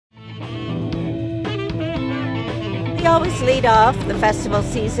We always lead off the festival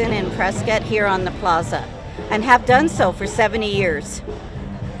season in Prescott here on the plaza and have done so for 70 years.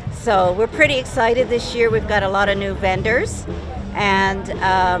 So we're pretty excited this year. We've got a lot of new vendors, and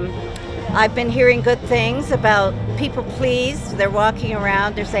I've been hearing good things about people pleased. They're walking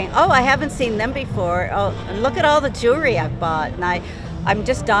around, they're saying, oh, I haven't seen them before. Oh, and look at all the jewelry I've bought. And I'm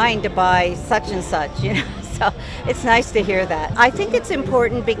just dying to buy such and such, you know. So it's nice to hear that. I think it's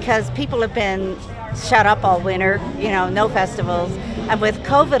important because people have been shut up all winter, you know, no festivals. And with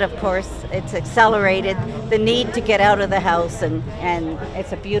COVID, of course, it's accelerated the need to get out of the house, and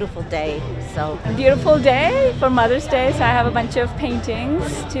it's a beautiful day. So beautiful day for Mother's Day, so I have a bunch of paintings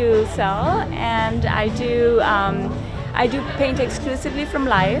to sell, and I do paint exclusively from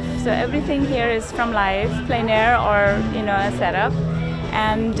life. So everything here is from life, plein air or, you know, a setup.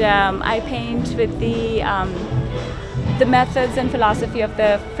 And I paint with the methods and philosophy of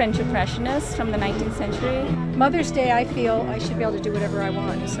the French Impressionists from the 19th century. Mother's Day, I feel I should be able to do whatever I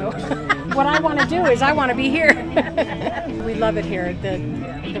want. So what I want to do is I want to be here. We love it here. The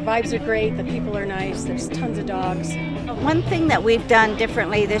vibes are great. The people are nice. There's tons of dogs. One thing that we've done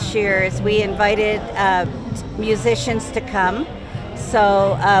differently this year is we invited musicians to come.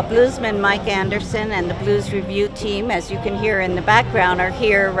 So bluesman Mike Anderson and the Blues Review team, as you can hear in the background, are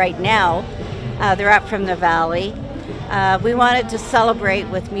here right now. They're up from the valley. We wanted to celebrate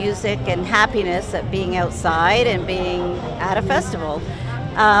with music and happiness at being outside and being at a festival.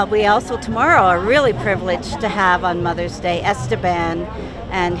 We also tomorrow are really privileged to have on Mother's Day Esteban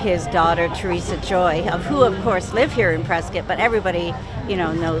and his daughter Teresa Joy, who of course live here in Prescott, but everybody, you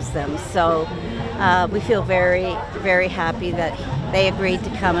know, knows them. So we feel very, very happy that they agreed to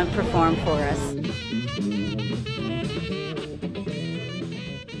come and perform for us.